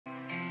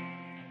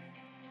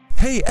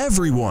Hey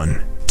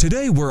everyone!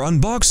 Today we're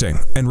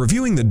unboxing and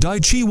reviewing the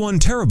Daichi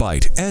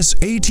 1TB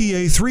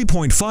SATA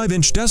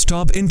 3.5-inch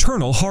desktop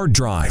internal hard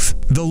drive.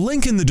 The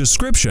link in the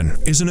description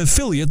is an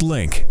affiliate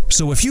link,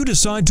 so if you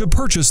decide to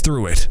purchase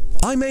through it,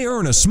 I may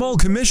earn a small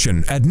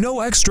commission at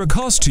no extra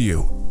cost to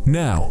you.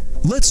 Now,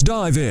 let's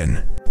dive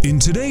in. In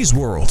today's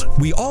world,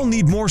 we all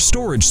need more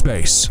storage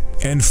space,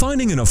 and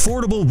finding an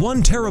affordable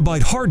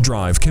 1TB hard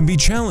drive can be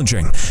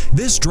challenging.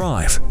 This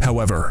drive,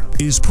 however,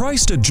 is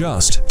priced at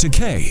just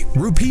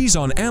rupees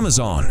on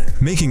Amazon,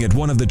 making it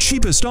one of the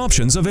cheapest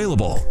options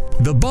available.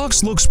 The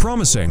box looks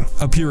promising,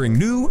 appearing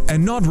new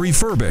and not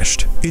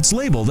refurbished. It's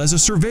labeled as a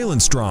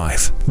surveillance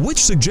drive,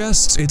 which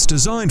suggests it's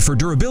designed for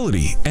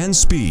durability and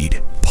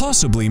speed,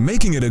 possibly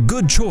making it a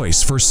good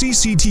choice for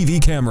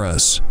CCTV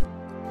cameras.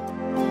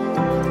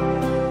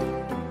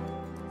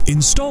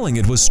 Installing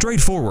it was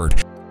straightforward.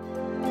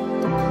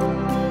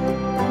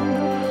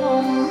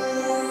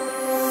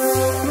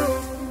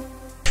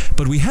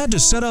 But we had to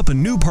set up a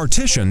new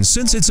partition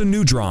since it's a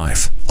new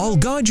drive. I'll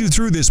guide you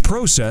through this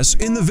process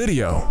in the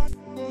video.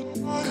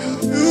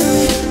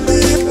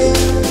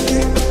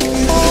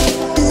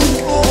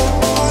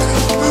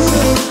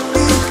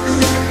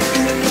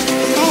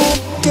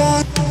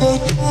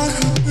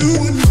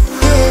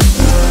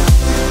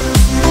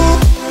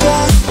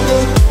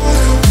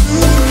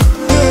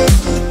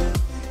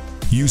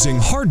 Using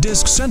Hard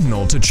Disk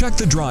Sentinel to check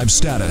the drive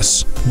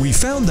status, we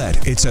found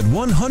that it's at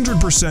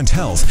 100%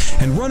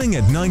 health and running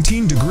at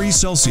 19 degrees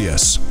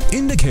Celsius,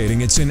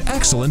 indicating it's in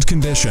excellent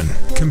condition.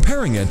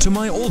 Comparing it to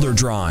my older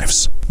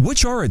drives,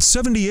 which are at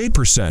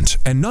 78%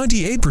 and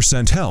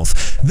 98%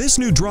 health, this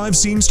new drive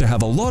seems to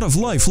have a lot of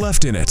life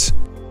left in it.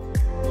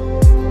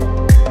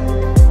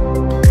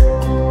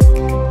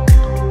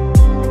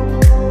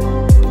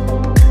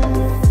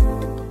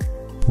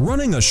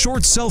 Running a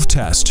short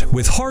self-test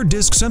with Hard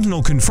Disk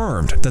Sentinel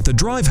confirmed that the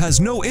drive has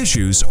no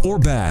issues or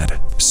bad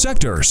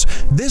sectors.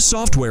 This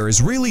software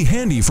is really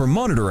handy for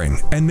monitoring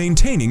and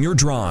maintaining your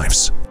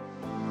drives.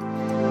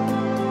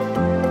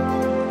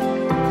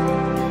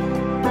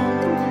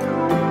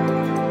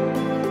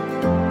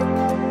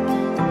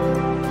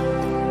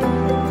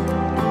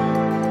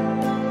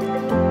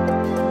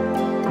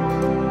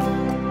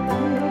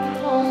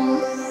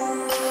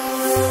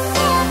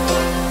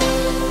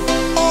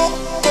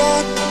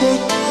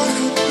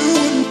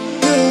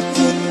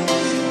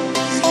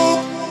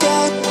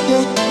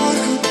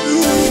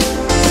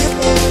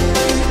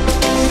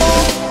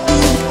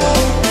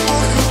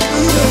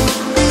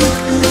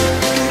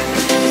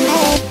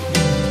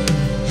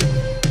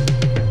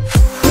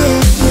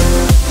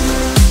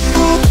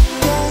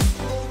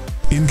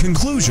 In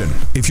conclusion,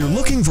 if you're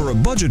looking for a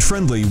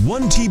budget-friendly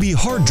 1TB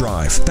hard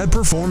drive that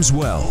performs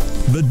well,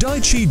 the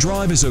Daichi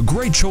drive is a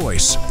great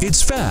choice.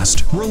 It's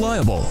fast,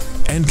 reliable,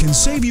 and can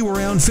save you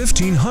around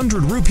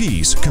 1,500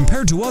 rupees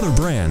compared to other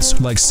brands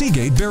like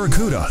Seagate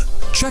Barracuda.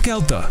 Check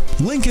out the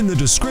link in the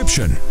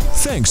description.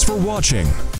 Thanks for watching.